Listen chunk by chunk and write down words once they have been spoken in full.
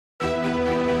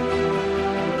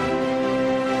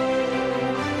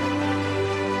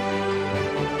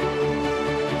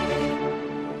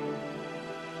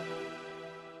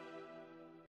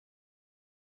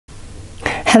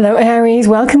Hello Aries,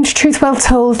 welcome to Truth Well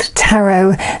Told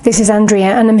Tarot. This is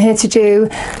Andrea and I'm here to do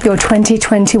your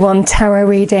 2021 tarot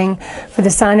reading for the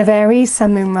sign of Aries,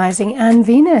 Sun, Moon, Rising and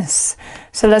Venus.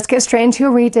 So let's get straight into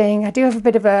your reading. I do have a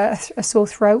bit of a sore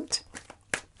throat,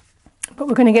 but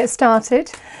we're going to get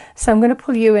started. So I'm going to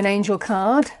pull you an angel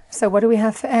card. So what do we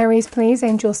have for Aries, please?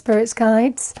 Angel, spirits,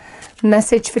 guides.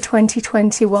 Message for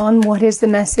 2021. What is the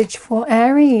message for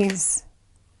Aries?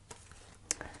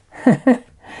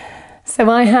 So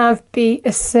I have be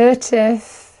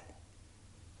assertive.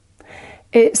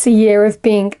 It's a year of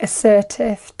being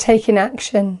assertive, taking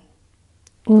action.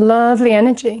 Lovely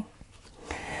energy.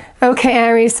 Okay,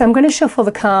 Aries, so I'm going to shuffle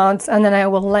the cards and then I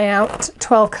will lay out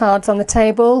 12 cards on the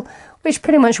table, which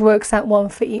pretty much works out one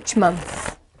for each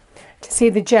month, to see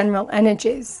the general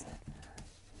energies.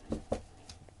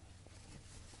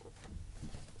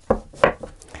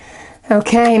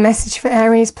 Okay, message for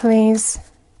Aries, please.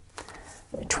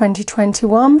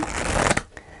 2021.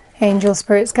 Angel,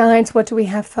 spirits, guides, what do we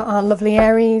have for our lovely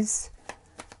Aries?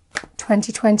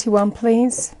 2021,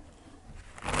 please.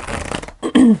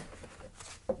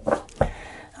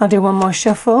 I'll do one more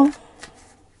shuffle.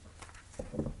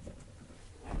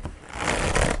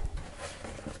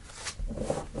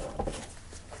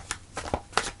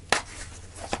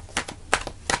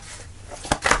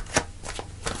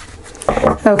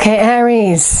 Okay,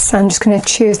 Aries, so I'm just going to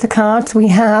choose the cards. We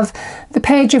have the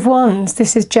Page of Wands.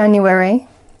 This is January.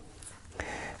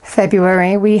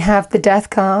 February, we have the Death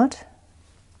card.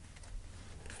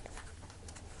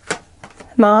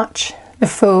 March, the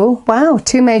Fool. Wow,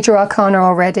 2 major arcana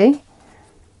already.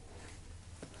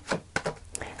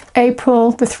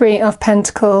 April, the 3 of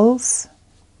Pentacles.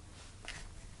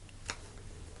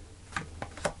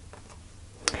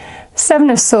 Seven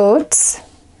of Swords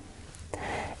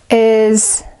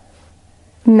is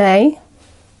May.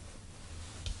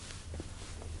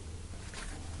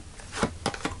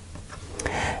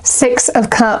 Six of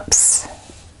Cups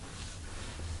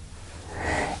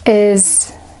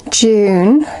is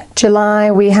June. July,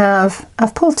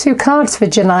 I've pulled 2 cards for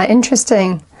July.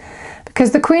 Interesting,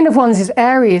 because the Queen of Wands is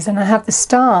Aries and I have the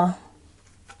Star.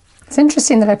 It's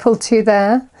interesting that I pulled 2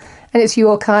 there and it's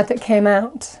your card that came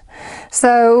out.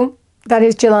 So that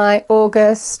is July,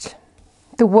 August.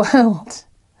 The World.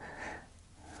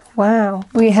 Wow.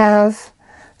 We have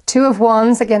 2 of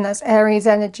Wands. Again, that's Aries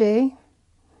energy.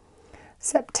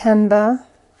 September.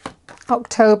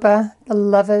 October. The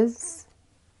Lovers.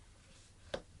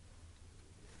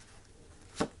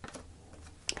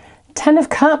 10 of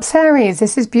Cups, Aries.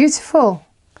 This is beautiful.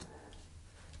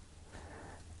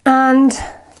 And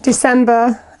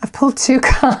December. I've pulled 2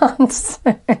 cards.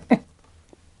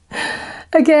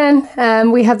 Again,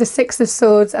 we have the 6 of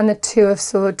Swords and the 2 of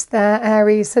Swords there,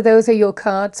 Aries. So those are your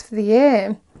cards for the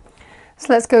year.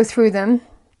 So let's go through them.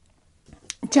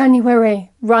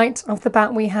 January, right off the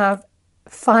bat, we have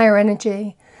fire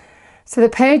energy. So the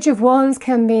Page of Wands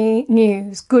can be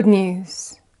news, good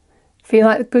news. Feel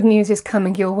like the good news is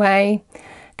coming your way.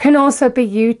 Can also be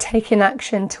you taking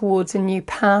action towards a new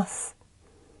path.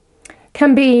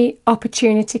 Can be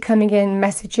opportunity coming in,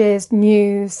 messages,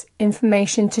 news,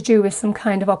 information to do with some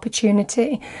kind of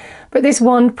opportunity. But this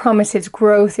one promises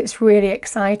growth. It's really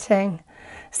exciting.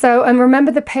 So, and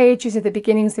remember, the pages are the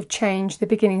beginnings of change, the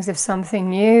beginnings of something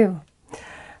new.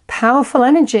 Powerful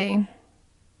energy.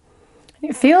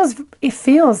 It feels,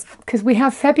 because we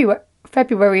have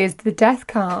February is the Death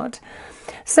card.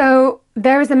 So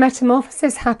there is a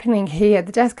metamorphosis happening here.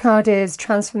 The Death card is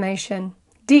transformation,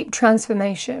 deep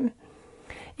transformation.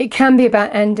 It can be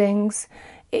about endings.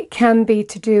 It can be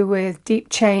to do with deep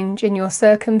change in your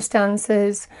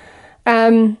circumstances.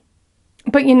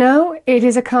 But you know, it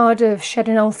is a card of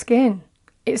shedding old skin.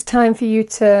 It's time for you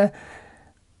to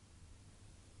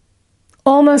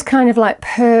almost kind of like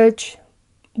purge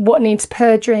what needs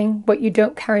purging, what you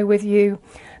don't carry with you.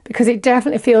 Because it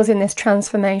definitely feels in this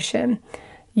transformation,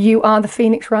 you are the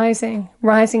phoenix rising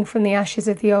from the ashes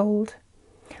of the old.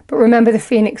 But remember, the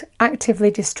phoenix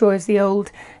actively destroys the old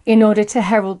in order to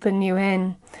herald the new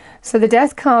in. So the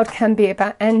Death card can be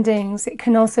about endings. It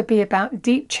can also be about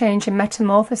deep change and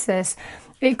metamorphosis.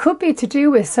 It could be to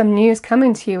do with some news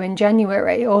coming to you in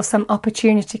January, or some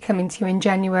opportunity coming to you in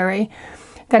January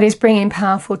that is bringing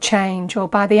powerful change, or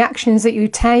by the actions that you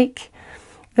take.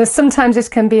 Sometimes this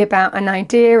can be about an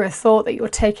idea, a thought that you're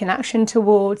taking action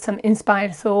towards, some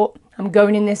inspired thought. I'm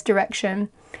going in this direction.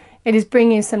 It is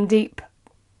bringing some deep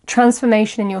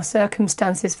transformation in your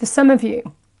circumstances for some of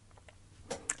you.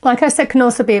 Like I said, can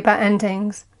also be about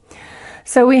endings.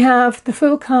 So we have the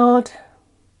Fool card,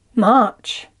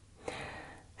 March.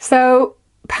 So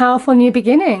powerful new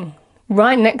beginning.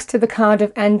 right next to the card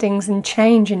of endings and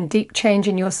change and deep change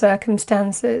in your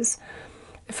circumstances.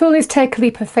 The Fool is take a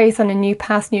leap of faith on a new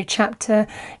path, new chapter.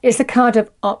 It's a card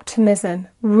of optimism,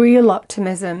 real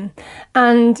optimism.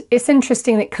 And it's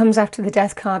interesting that it comes after the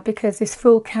Death card because this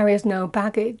Fool carries no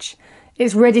baggage.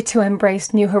 It's ready to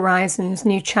embrace new horizons,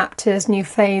 new chapters, new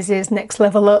phases, next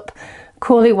level up.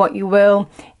 Call it what you will.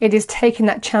 It is taking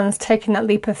that chance, taking that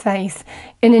leap of faith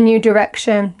in a new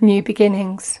direction, new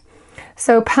beginnings.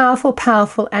 So powerful,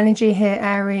 powerful energy here,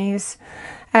 Aries.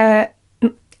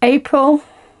 April,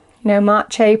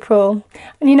 March, April.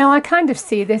 And, I kind of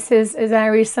see this as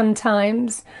Aries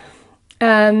sometimes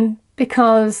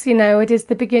because, it is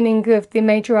the beginning of the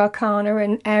major arcana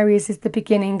and Aries is the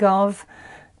beginning of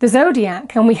the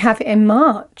zodiac, and we have it in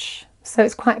March. So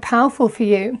it's quite powerful for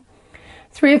you.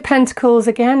 Three of Pentacles,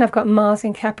 again, I've got Mars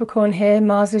in Capricorn here.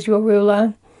 Mars is your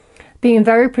ruler. Being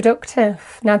very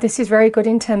productive. Now, this is very good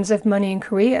in terms of money and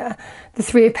career. The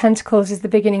Three of Pentacles is the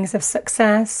beginnings of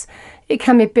success. It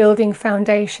can be building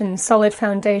foundations, solid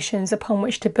foundations upon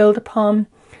which to build upon.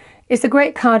 It's a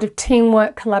great card of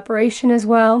teamwork, collaboration as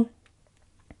well.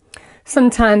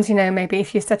 Sometimes, maybe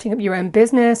if you're setting up your own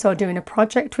business or doing a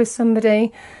project with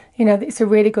somebody, it's a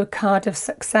really good card of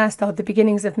success or the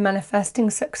beginnings of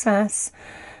manifesting success.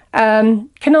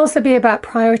 Can also be about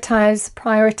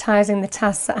prioritizing the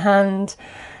tasks at hand.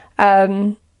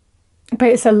 But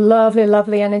it's a lovely,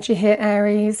 lovely energy here,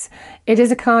 Aries. It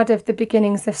is a card of the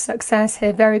beginnings of success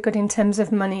here. Very good in terms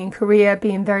of money and career,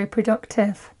 being very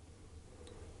productive.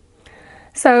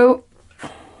 So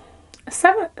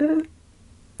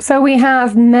we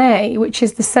have May, which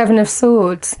is the Seven of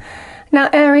Swords. Now,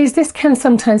 Aries, this can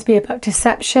sometimes be about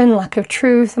deception, lack of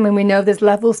truth. I mean, we know there's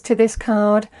levels to this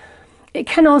card. It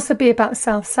can also be about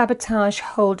self-sabotage,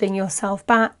 holding yourself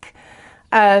back.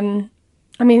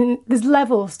 There's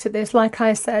levels to this. Like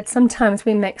I said, sometimes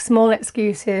we make small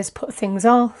excuses, put things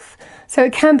off. So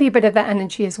it can be a bit of that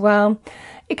energy as well.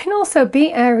 It can also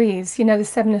be, Aries, the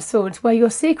Seven of Swords, where you're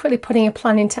secretly putting a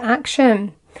plan into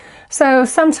action. So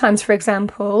sometimes, for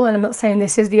example, and I'm not saying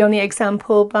this is the only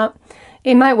example, but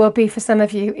it might well be for some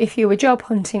of you, if you were job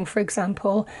hunting, for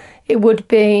example, it would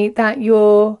be that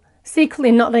you're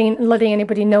secretly not letting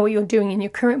anybody know what you're doing in your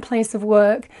current place of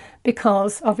work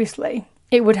because, obviously,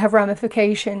 it would have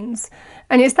ramifications.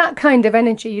 And it's that kind of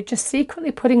energy. You're just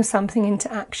secretly putting something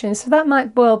into action. So that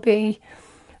might well be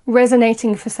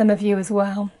resonating for some of you as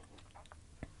well.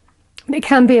 It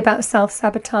can be about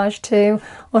self-sabotage too,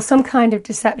 or some kind of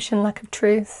deception, lack of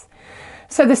truth.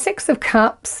 So the Six of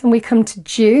Cups, and we come to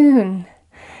June.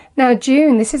 Now,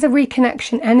 June, this is a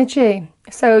reconnection energy.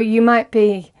 So it might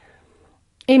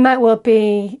well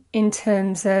be in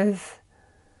terms of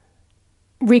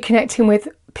reconnecting with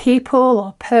people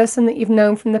or person that you've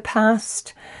known from the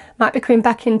past. Might be coming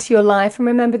back into your life. And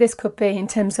remember, this could be in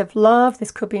terms of love.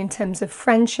 This could be in terms of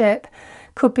friendship.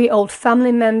 Could be old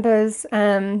family members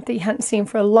that you hadn't seen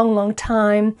for a long, long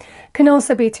time. Can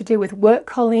also be to do with work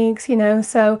colleagues,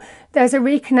 So there's a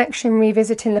reconnection,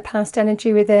 revisiting the past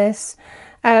energy with this.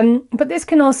 But this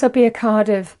can also be a card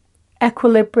of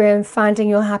equilibrium, finding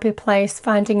your happy place,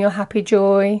 finding your happy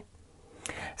joy.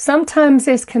 Sometimes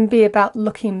this can be about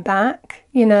looking back,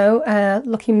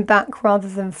 looking back rather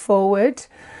than forward.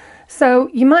 So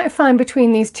you might find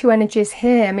between these two energies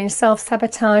here,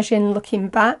 self-sabotaging, looking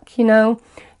back,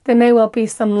 there may well be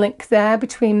some link there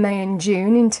between May and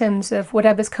June in terms of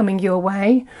whatever's coming your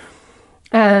way.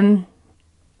 It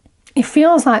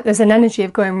feels like there's an energy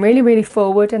of going really, really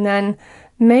forward and then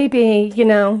maybe,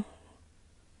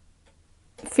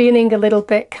 feeling a little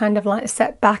bit kind of like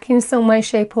set back in some way,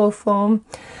 shape or form.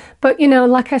 But,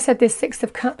 like I said, this Six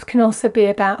of Cups can also be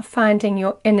about finding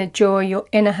your inner joy, your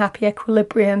inner happy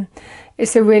equilibrium.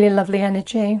 It's a really lovely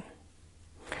energy.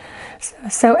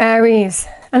 So Aries,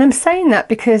 and I'm saying that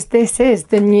because this is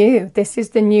the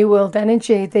new world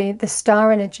energy, the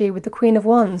star energy with the Queen of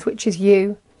Wands, which is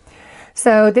you.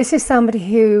 So this is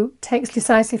somebody who takes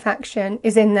decisive action,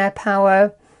 is in their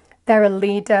power. They're a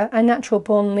leader, a natural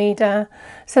born leader.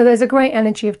 So there's a great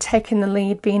energy of taking the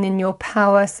lead, being in your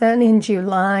power, certainly in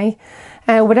July.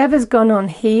 Whatever's gone on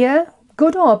here,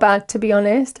 good or bad, to be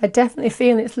honest, I definitely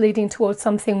feel it's leading towards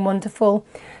something wonderful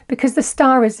because the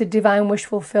star is the divine wish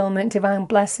fulfillment, divine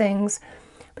blessings.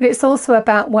 But it's also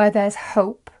about where there's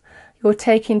hope. You're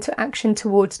taking to action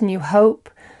towards new hope.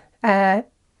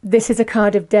 This is a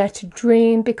card of dare to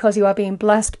dream because you are being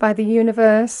blessed by the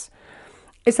universe.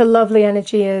 It's a lovely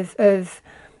energy of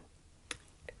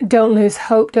don't lose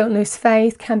hope, don't lose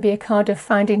faith. Can be a card of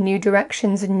finding new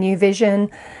directions and new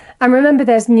vision. And remember,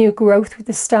 there's new growth with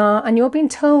the star, and you're being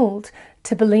told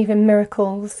to believe in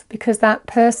miracles because that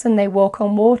person, they walk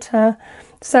on water.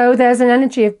 So there's an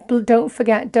energy of don't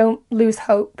forget, don't lose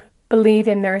hope. Believe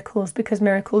in miracles, because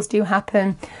miracles do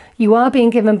happen. You are being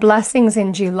given blessings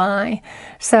in July.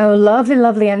 So lovely,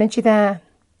 lovely energy there.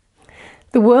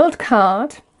 The World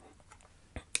card.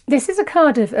 This is a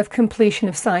card of completion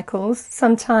of cycles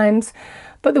sometimes,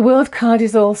 but the World card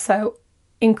is also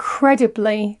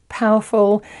incredibly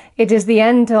powerful. It is the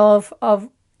end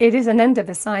it is an end of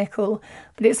a cycle,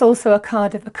 but it's also a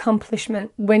card of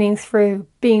accomplishment, winning through,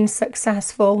 being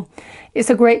successful.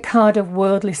 It's a great card of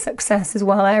worldly success as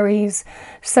well, Aries.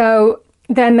 So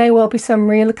there may well be some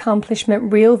real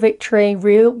accomplishment, real victory,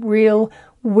 real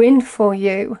win for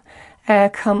you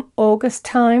come August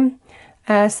time.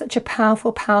 Such a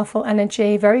powerful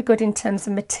energy, very good in terms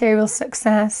of material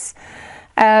success.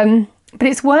 But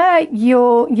it's where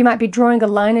you might be drawing a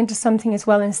line into something as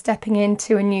well, and stepping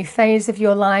into a new phase of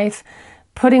your life,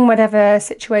 putting whatever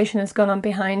situation has gone on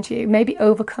behind you, maybe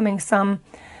overcoming some.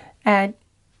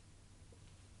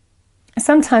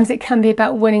 Sometimes it can be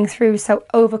about winning through, so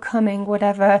overcoming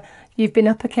whatever you've been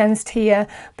up against here.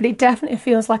 But it definitely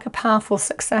feels like a powerful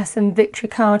success and victory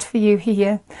card for you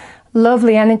here.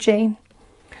 Lovely energy.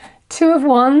 Two of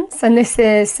Wands, and this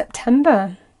is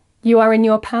September. You are in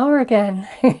your power again.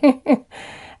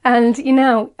 And, you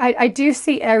know, I do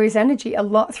see Aries energy a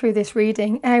lot through this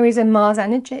reading, Aries and Mars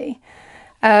energy.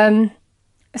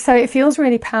 So it feels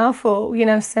really powerful, you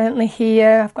know, certainly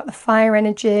here. I've got the fire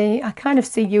energy. I kind of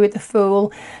see you with the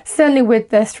Fool. Certainly with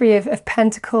the Three of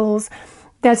Pentacles.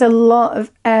 There's a lot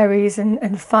of Aries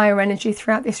and fire energy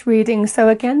throughout this reading. So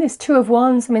again, this Two of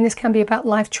Wands, I mean, this can be about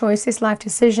life choices, life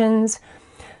decisions.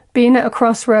 Being at a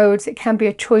crossroads, it can be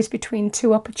a choice between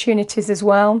two opportunities as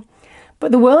well.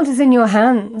 But the world is in your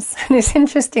hands. And it's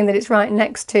interesting that it's right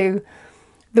next to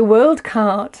the World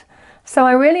card. So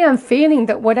I really am feeling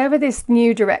that whatever this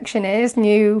new direction is,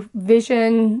 new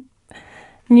vision,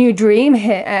 new dream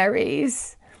here,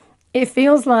 Aries, it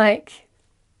feels like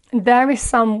there is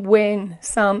some win,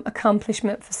 some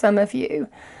accomplishment for some of you.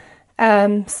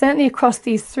 Certainly across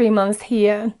these 3 months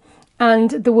here.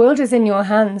 And the world is in your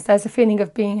hands. There's a feeling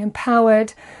of being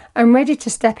empowered and ready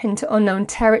to step into unknown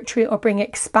territory or bring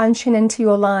expansion into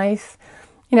your life.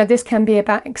 You know, this can be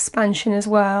about expansion as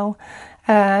well,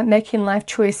 making life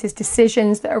choices,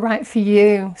 decisions that are right for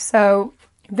you. So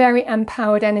very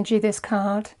empowered energy, this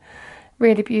card.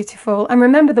 Really beautiful. And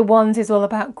remember, the Wands is all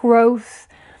about growth.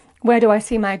 Where do I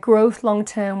see my growth long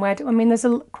term? I mean, there's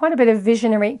quite a bit of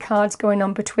visionary cards going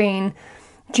on between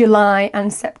July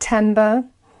and September.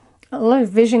 A lot of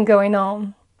vision going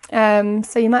on.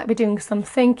 So you might be doing some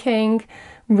thinking,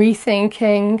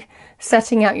 rethinking,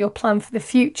 setting out your plan for the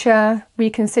future,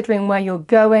 reconsidering where you're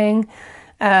going.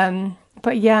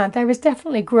 But yeah, there is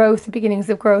definitely growth, the beginnings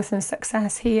of growth and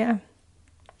success here.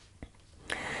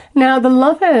 Now, the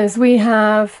Lovers we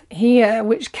have here,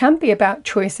 which can be about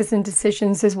choices and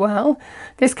decisions as well.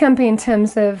 This can be in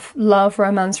terms of love,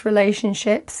 romance,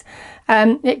 relationships.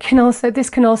 This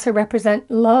can also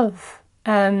represent love.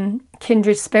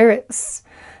 Kindred spirits,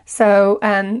 so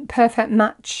perfect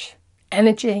match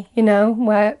energy, you know,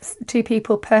 where two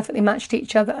people perfectly matched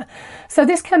each other. So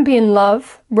this can be in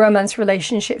love, romance,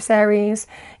 relationships, Aries.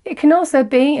 It can also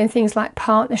be in things like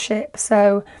partnerships,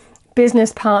 so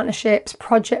business partnerships,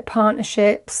 project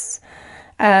partnerships,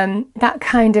 that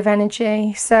kind of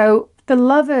energy. So the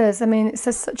Lovers, I mean, it's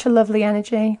such a lovely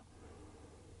energy.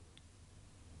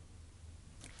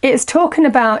 It's talking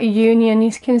about a union.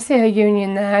 You can see a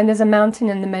union there, and there's a mountain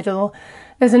in the middle.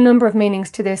 There's a number of meanings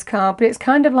to this card, but it's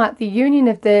kind of like the union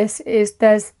of this is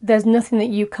there's nothing that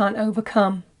you can't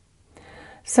overcome.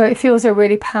 So it feels a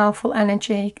really powerful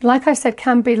energy. Like I said,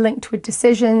 can be linked with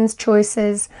decisions,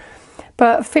 choices,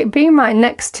 but being right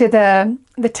next to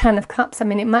the Ten of Cups, I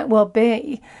mean, it might well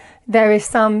be there is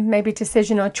some maybe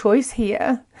decision or choice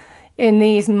here in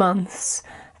these months.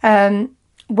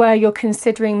 Where you're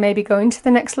considering maybe going to the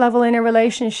next level in a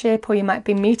relationship, or you might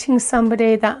be meeting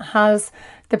somebody that has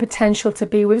the potential to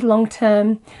be with long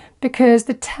term, because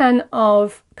the Ten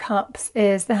of Cups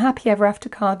is the happy ever after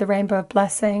card, the Rainbow of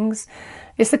Blessings.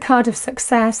 It's the card of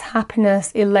success,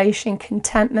 happiness, elation,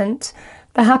 contentment,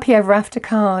 the happy ever after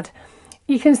card.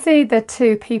 You can see the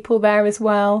two people there as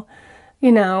well.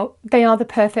 You know, they are the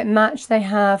perfect match. They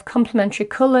have complementary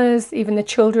colours. Even the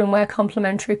children wear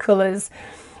complementary colours.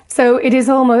 So it's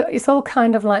all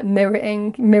kind of like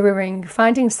mirroring,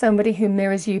 finding somebody who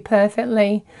mirrors you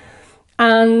perfectly.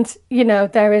 And, you know,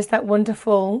 there is that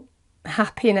wonderful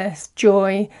happiness,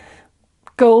 joy,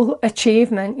 goal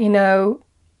achievement, you know,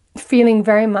 feeling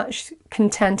very much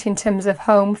content in terms of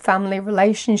home, family,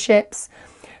 relationships.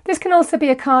 This can also be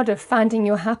a card of finding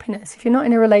your happiness. If you're not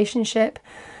in a relationship,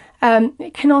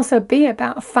 It can also be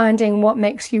about finding what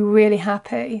makes you really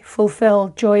happy,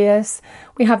 fulfilled, joyous.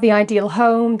 We have the ideal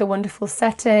home, the wonderful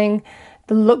setting,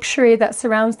 the luxury that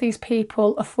surrounds these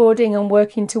people, affording and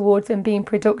working towards and being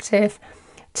productive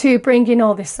to bring in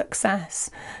all this success.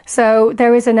 So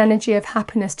there is an energy of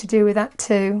happiness to do with that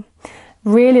too.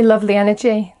 Really lovely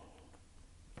energy.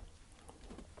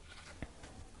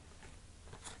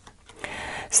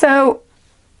 So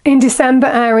in December,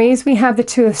 Aries, we have the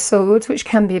Two of Swords, which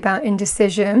can be about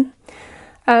indecision.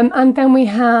 And then we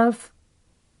have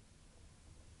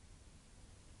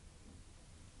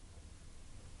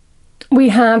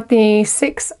the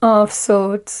Six of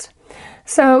Swords.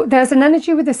 So there's an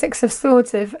energy with the Six of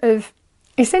Swords of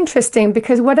it's interesting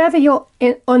because whatever you're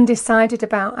undecided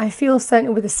about, I feel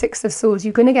certainly with the Six of Swords,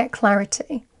 you're going to get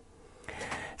clarity.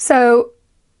 So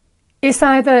it's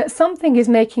either something is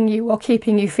making you or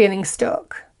keeping you feeling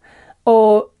stuck,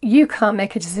 or you can't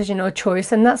make a decision or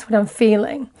choice, and that's what I'm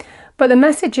feeling. But the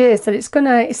message is that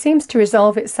it seems to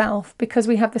resolve itself, because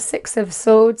we have the Six of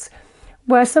Swords,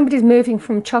 where somebody's moving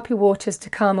from choppy waters to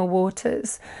calmer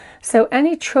waters. So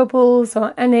any troubles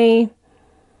or any,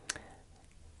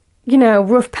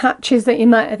 rough patches that you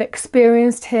might have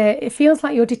experienced here, it feels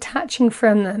like you're detaching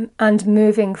from them and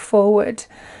moving forward.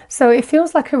 So it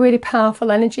feels like a really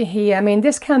powerful energy here. I mean,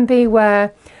 this can be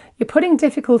where you're putting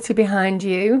difficulty behind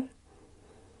you,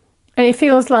 and it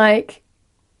feels like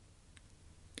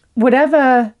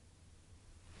whatever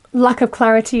lack of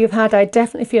clarity you've had, I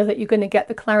definitely feel that you're going to get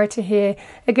the clarity here.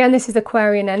 Again, this is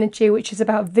Aquarian energy, which is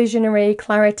about visionary,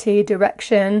 clarity,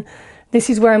 direction. This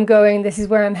is where I'm going, this is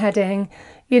where I'm heading,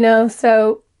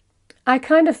 So I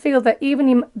kind of feel that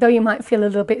even though you might feel a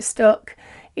little bit stuck,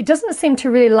 it doesn't seem to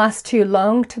really last too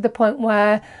long, to the point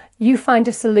where you find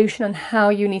a solution on how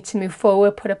you need to move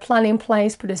forward, put a plan in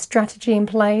place, put a strategy in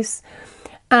place,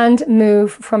 and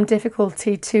move from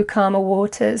difficulty to calmer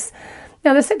waters.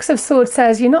 Now, the Six of Swords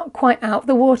says you're not quite out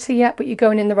the water yet, but you're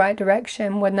going in the right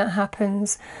direction when that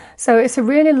happens. So it's a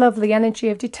really lovely energy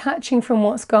of detaching from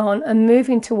what's gone and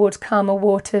moving towards calmer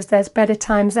waters. There's better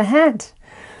times ahead.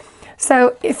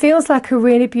 So it feels like a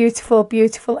really beautiful,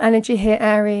 beautiful energy here,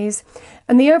 Aries.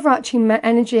 And the overarching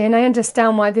energy, and I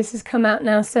understand why this has come out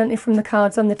now, certainly from the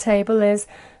cards on the table, is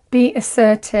be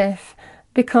assertive.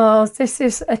 Because this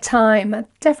is a time, I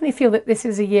definitely feel that this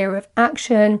is a year of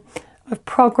action, of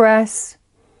progress,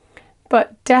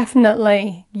 but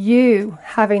definitely you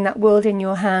having that world in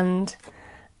your hand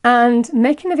and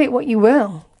making of it what you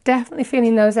will. Definitely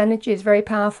feeling those energies very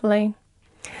powerfully.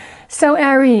 So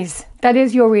Aries, that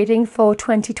is your reading for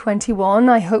 2021.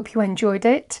 I hope you enjoyed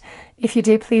it. If you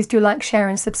did, please do like, share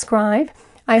and subscribe.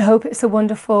 I hope it's a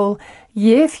wonderful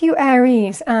year for you,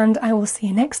 Aries, and I will see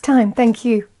you next time. Thank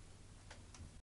you.